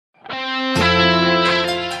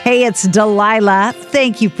Hey, it's Delilah.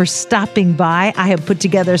 Thank you for stopping by. I have put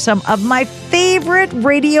together some of my favorite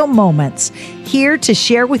radio moments here to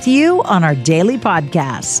share with you on our daily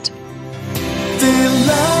podcast.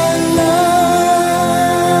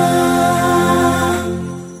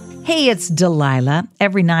 Hey, it's Delilah.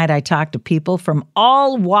 Every night I talk to people from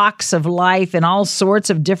all walks of life and all sorts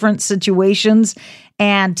of different situations.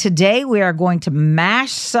 And today we are going to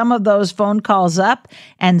mash some of those phone calls up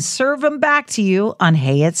and serve them back to you on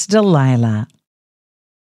Hey, it's Delilah.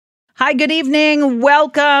 Hi, good evening.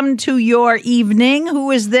 Welcome to your evening. Who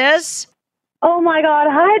is this? Oh my God.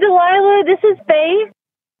 Hi, Delilah. This is Faith.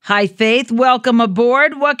 Hi, Faith. Welcome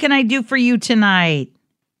aboard. What can I do for you tonight?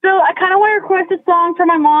 So I kind of want to request a song for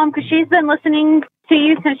my mom because she's been listening to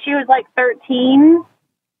you since she was like 13.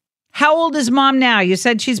 How old is mom now? You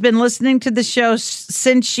said she's been listening to the show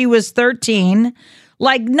since she was 13.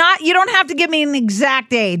 Like, not, you don't have to give me an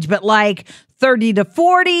exact age, but like 30 to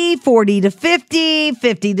 40, 40 to 50,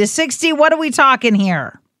 50 to 60. What are we talking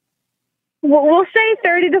here? We'll say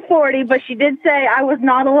 30 to 40, but she did say I was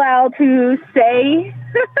not allowed to say.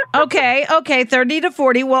 Okay, 30 to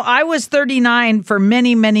 40. Well, I was 39 for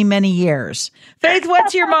many, many, many years. Faith,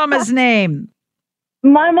 what's your mama's name?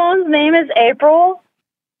 My mom's name is April.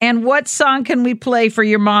 And what song can we play for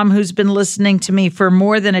your mom who's been listening to me for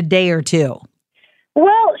more than a day or two?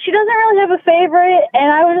 Well, she doesn't really have a favorite,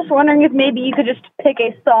 and I was just wondering if maybe you could just pick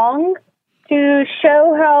a song to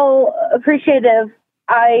show how appreciative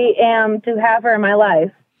I am to have her in my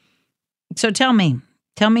life. So tell me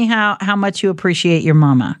how much you appreciate your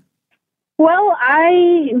mama. Well,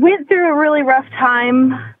 I went through a really rough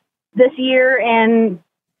time this year, and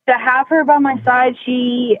to have her by my side,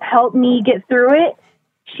 she helped me get through it.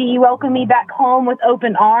 She welcomed me back home with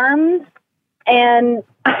open arms, and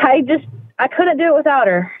I couldn't do it without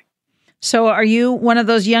her. So are you one of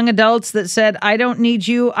those young adults that said, I don't need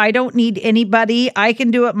you, I don't need anybody, I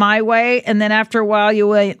can do it my way, and then after a while you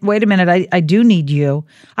wait a minute, I do need you.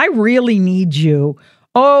 I really need you.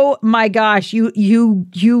 Oh my gosh, you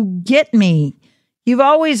get me. You've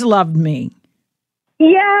always loved me.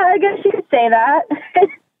 Yeah, I guess you could say that.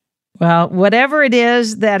 Well, whatever it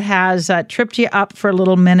is that has tripped you up for a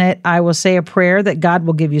little minute, I will say a prayer that God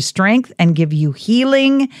will give you strength and give you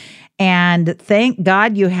healing. And thank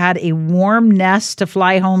God you had a warm nest to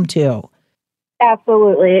fly home to.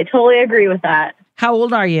 Absolutely. I totally agree with that. How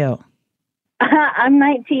old are you? I'm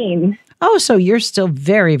 19. Oh, so you're still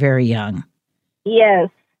very, very young. Yes.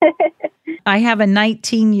 I have a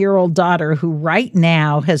 19-year-old daughter who right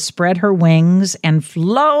now has spread her wings and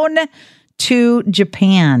flown to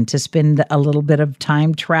Japan to spend a little bit of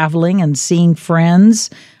time traveling and seeing friends.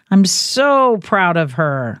 I'm so proud of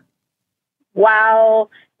her. Wow,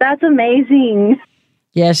 that's amazing.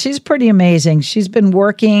 Yeah, she's pretty amazing. She's been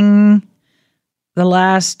working the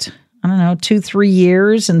last, 2-3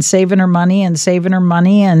 years and saving her money.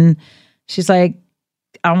 And she's like,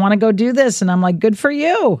 I want to go do this. And I'm like, good for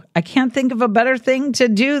you. I can't think of a better thing to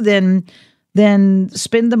do than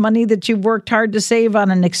spend the money that you've worked hard to save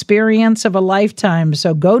on an experience of a lifetime.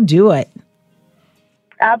 So go do it.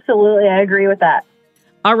 Absolutely. I agree with that.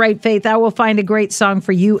 All right, Faith, I will find a great song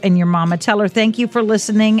for you and your mama. Tell her thank you for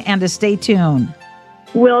listening and to stay tuned.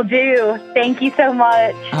 Will do. Thank you so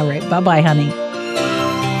much. All right. Bye-bye, honey.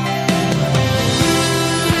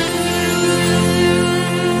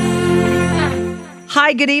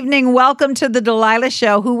 Hi, good evening. Welcome to the Delilah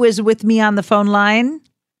Show. Who is with me on the phone line?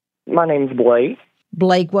 My name's Blake.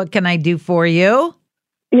 Blake, what can I do for you?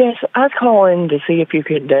 Yes, I was calling to see if you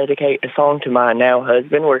could dedicate a song to my now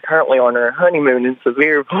husband. We're currently on our honeymoon in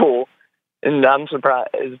Sevierville, and I'm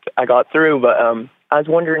surprised I got through, but I was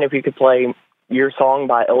wondering if you could play your song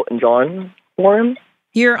by Elton John for him.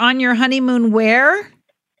 You're on your honeymoon where?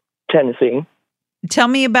 Tennessee. Tell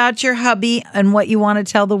me about your hubby and what you want to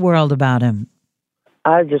tell the world about him.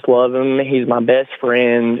 I just love him. He's my best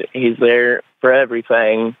friend. He's there for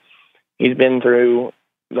everything. He's been through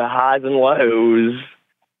the highs and lows,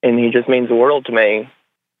 and he just means the world to me.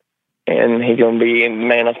 And he's going to be a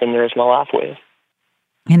man I spend the rest of my life with.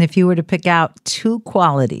 And if you were to pick out two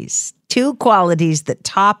qualities that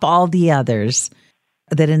top all the others,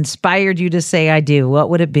 that inspired you to say I do, what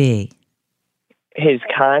would it be? His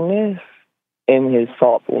kindness and his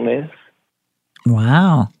thoughtfulness.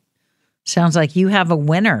 Wow. Sounds like you have a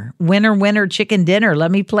winner. Winner, winner, chicken dinner.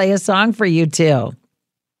 Let me play a song for you too.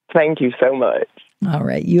 Thank you so much. All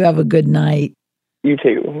right. You have a good night. You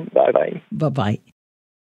too. Bye-bye. Bye-bye.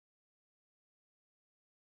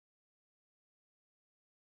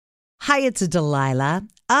 Hi, it's Delilah.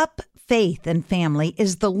 Up Faith and Family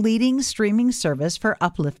is the leading streaming service for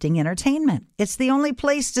uplifting entertainment. It's the only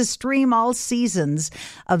place to stream all seasons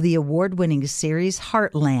of the award-winning series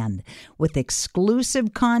Heartland with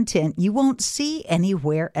exclusive content you won't see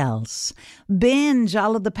anywhere else. Binge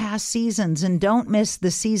all of the past seasons and don't miss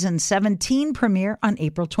the season 17 premiere on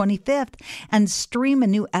April 25th and stream a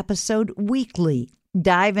new episode weekly.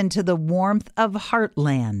 Dive into the warmth of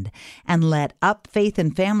Heartland and let Up Faith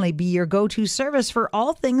and Family be your go-to service for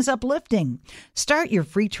all things uplifting. Start your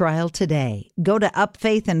free trial today. Go to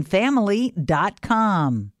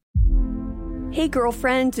upfaithandfamily.com. Hey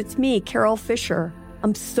girlfriends, it's me, Carol Fisher.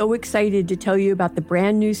 I'm so excited to tell you about the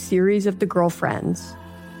brand new series of The Girlfriends.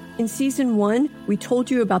 In season 1, we told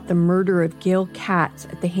you about the murder of Gail Katz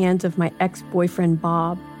at the hands of my ex-boyfriend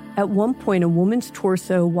Bob. At one point, a woman's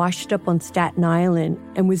torso washed up on Staten Island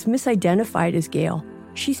and was misidentified as Gail.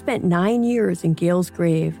 She spent 9 years in Gail's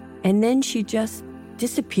grave, and then she just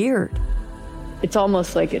disappeared. It's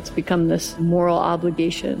almost like it's become this moral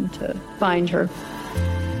obligation to find her.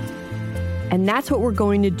 And that's what we're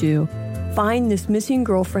going to do. Find this missing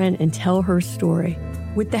girlfriend and tell her story.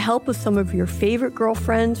 With the help of some of your favorite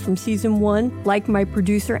girlfriends from season 1, like my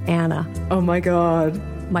producer, Anna. Oh my God.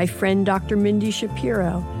 My friend, Dr. Mindy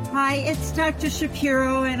Shapiro. Hi, it's Dr.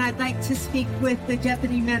 Shapiro, and I'd like to speak with the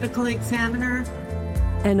Deputy Medical Examiner.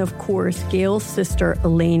 And of course, Gail's sister,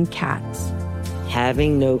 Elaine Katz.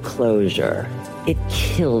 Having no closure, it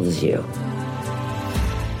kills you.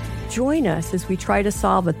 Join us as we try to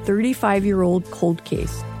solve a 35-year-old cold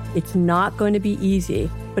case. It's not going to be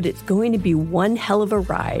easy, but it's going to be one hell of a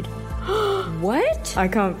ride. What? I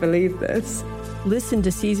can't believe this. Listen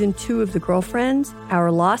to season 2 of The Girlfriends,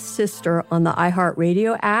 Our Lost Sister on the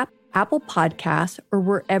iHeartRadio app, Apple Podcasts, or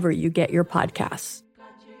wherever you get your podcasts.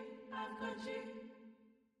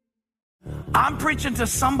 I'm preaching to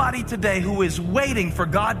somebody today who is waiting for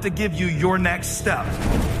God to give you your next step.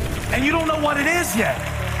 And you don't know what it is yet.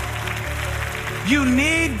 You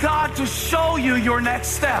need God to show you your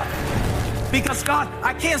next step. Because God,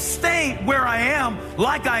 I can't stay where I am,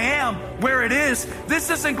 like I am, where it is. This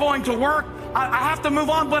isn't going to work. I have to move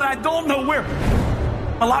on, but I don't know where.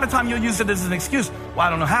 A lot of time you'll use it as an excuse. Well, I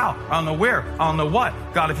don't know how. I don't know where. I don't know what.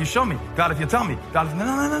 God, if you show me. God, if you tell me. God, if...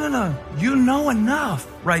 No. You know enough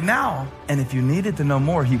right now. And if you needed to know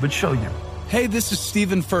more, he would show you. Hey, this is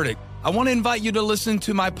Stephen Furtick. I want to invite you to listen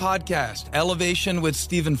to my podcast, Elevation with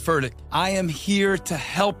Stephen Furtick. I am here to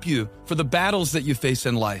help you for the battles that you face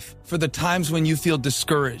in life, for the times when you feel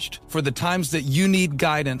discouraged, for the times that you need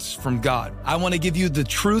guidance from God. I want to give you the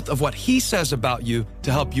truth of what he says about you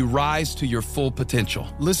to help you rise to your full potential.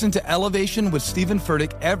 Listen to Elevation with Stephen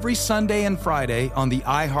Furtick every Sunday and Friday on the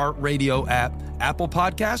iHeartRadio app, Apple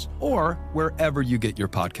Podcasts, or wherever you get your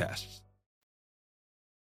podcasts.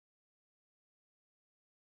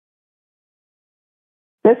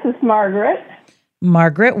 This is Margaret.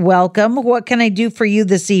 Margaret, welcome. What can I do for you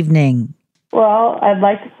this evening? Well, I'd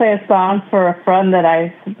like to play a song for a friend that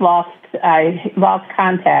I lost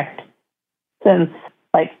contact since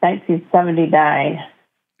like 1979.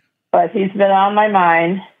 But he's been on my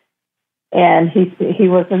mind, and he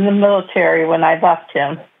was in the military when I left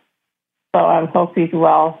him. So I hope he's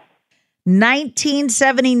well.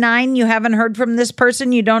 1979, you haven't heard from this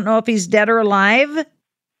person? You don't know if he's dead or alive?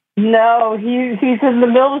 No, he's in the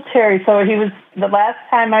military. So he was, the last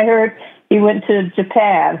time I heard, he went to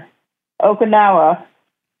Japan, Okinawa.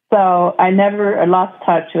 So I lost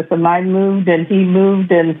touch with him. I moved and he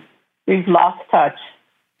moved and we've lost touch.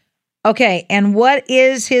 Okay, and what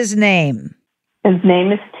is his name? His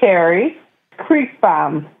name is Terry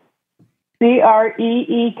Creekbaum.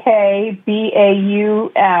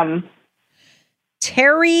 Creekbaum.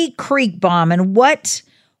 Terry Creekbaum. And what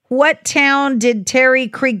town did Terry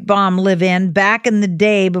Creekbaum live in back in the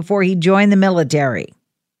day before he joined the military?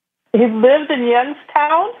 He lived in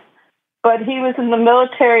Youngstown, but he was in the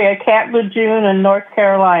military at Camp Lejeune in North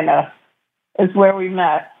Carolina, is where we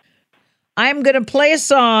met. I'm going to play a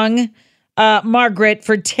song, Margaret,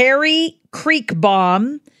 for Terry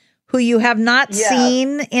Creekbaum, who you have not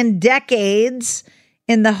seen in decades,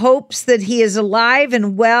 in the hopes that he is alive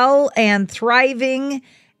and well and thriving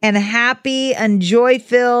and happy and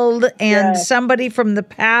joy-filled, and somebody from the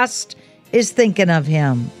past is thinking of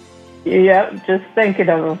him. Yep, just thinking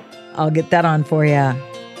of him. I'll get that on for you.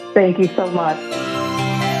 Thank you so much.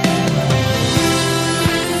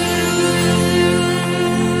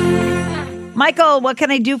 Michael, what can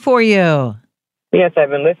I do for you? Yes, I've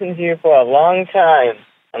been listening to you for a long time.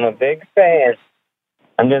 I'm a big fan.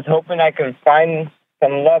 I'm just hoping I can find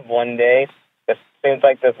some love one day. It seems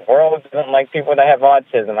like this world doesn't like people that have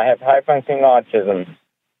autism. I have high-functioning autism.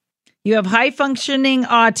 You have high-functioning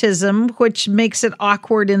autism, which makes it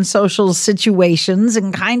awkward in social situations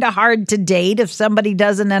and kind of hard to date if somebody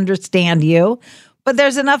doesn't understand you. But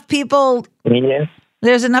there's enough people. Yeah.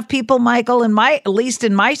 There's enough people, Michael, at least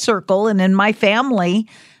in my circle and in my family,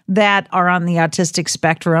 that are on the autistic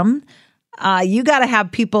spectrum. You got to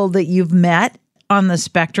have people that you've met on the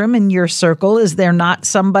spectrum in your circle. Is there not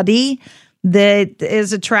somebody that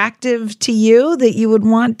is attractive to you that you would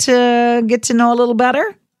want to get to know a little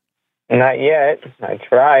better? Not yet. I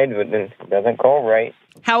tried, but it doesn't go right.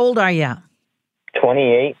 How old are you?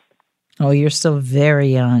 28. Oh, you're still very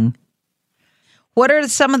young. What are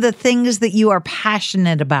some of the things that you are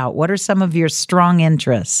passionate about? What are some of your strong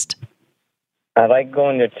interests? I like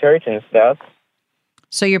going to church and stuff.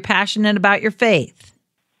 So you're passionate about your faith?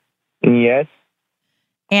 Yes.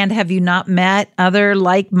 And have you not met other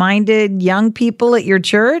like-minded young people at your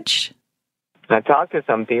church? I talked to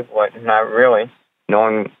some people, but not really. No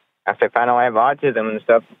one, after I found out I have autism and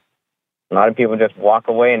stuff, a lot of people just walk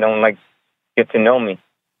away and don't get to know me.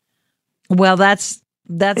 Well, that's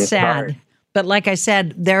it's sad. hard. But like I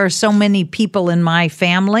said, there are so many people in my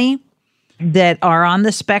family that are on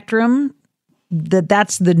the spectrum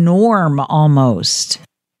that's the norm almost.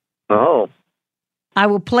 Oh. I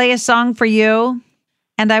will play a song for you,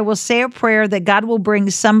 and I will say a prayer that God will bring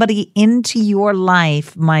somebody into your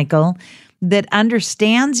life, Michael, that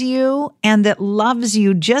understands you and that loves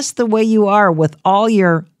you just the way you are with all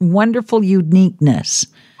your wonderful uniqueness.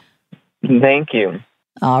 Thank you.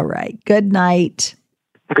 All right. Good night.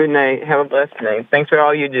 Good night. Have a blessed night. Thanks for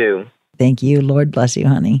all you do. Thank you. Lord bless you,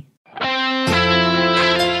 honey.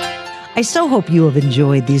 I so hope you have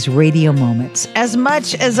enjoyed these radio moments as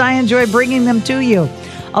much as I enjoy bringing them to you.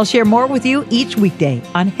 I'll share more with you each weekday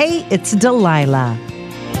on Hey, It's Delilah.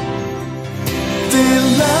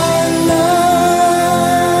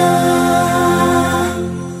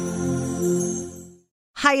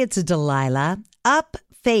 Hi, it's Delilah. Up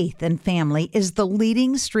Faith and Family is the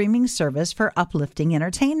leading streaming service for uplifting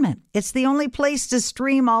entertainment. It's the only place to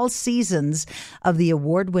stream all seasons of the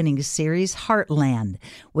award-winning series Heartland,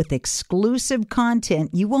 with exclusive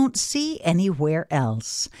content you won't see anywhere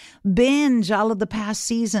else. Binge all of the past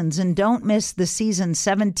seasons and don't miss the season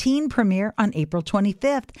 17 premiere on April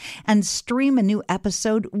 25th and stream a new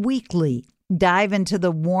episode weekly. Dive into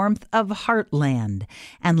the warmth of Heartland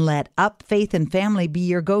and let Up Faith and Family be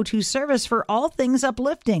your go-to service for all things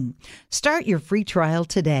uplifting. Start your free trial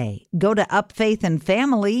today. Go to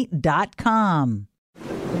upfaithandfamily.com.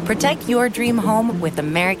 Protect your dream home with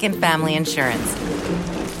American Family Insurance.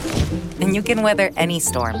 And you can weather any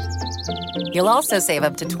storm. You'll also save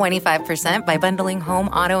up to 25% by bundling home,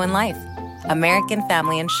 auto, and life. American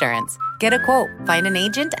Family Insurance. Get a quote. Find an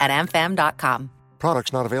agent at amfam.com.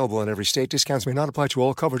 Products not available in every state. Discounts may not apply to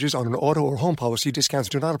all coverages on an auto or home policy. Discounts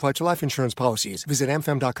do not apply to life insurance policies. Visit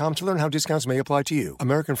amfam.com to learn how discounts may apply to you.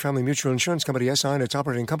 American Family Mutual Insurance Company, SI, and its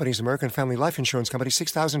operating companies, American Family Life Insurance Company,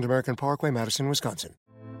 6000 American Parkway, Madison, Wisconsin.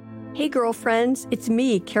 Hey, girlfriends, it's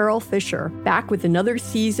me, Carol Fisher, back with another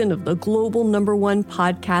season of the global #1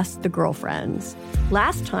 podcast, The Girlfriends.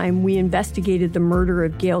 Last time, we investigated the murder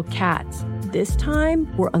of Gail Katz. This time,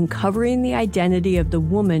 we're uncovering the identity of the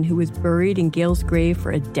woman who was buried in Gail's grave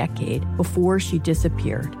for a decade before she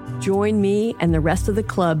disappeared. Join me and the rest of the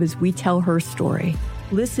club as we tell her story.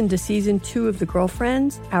 Listen to Season 2 of The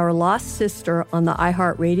Girlfriends, Our Lost Sister on the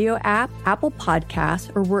iHeartRadio app, Apple Podcasts,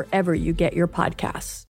 or wherever you get your podcasts.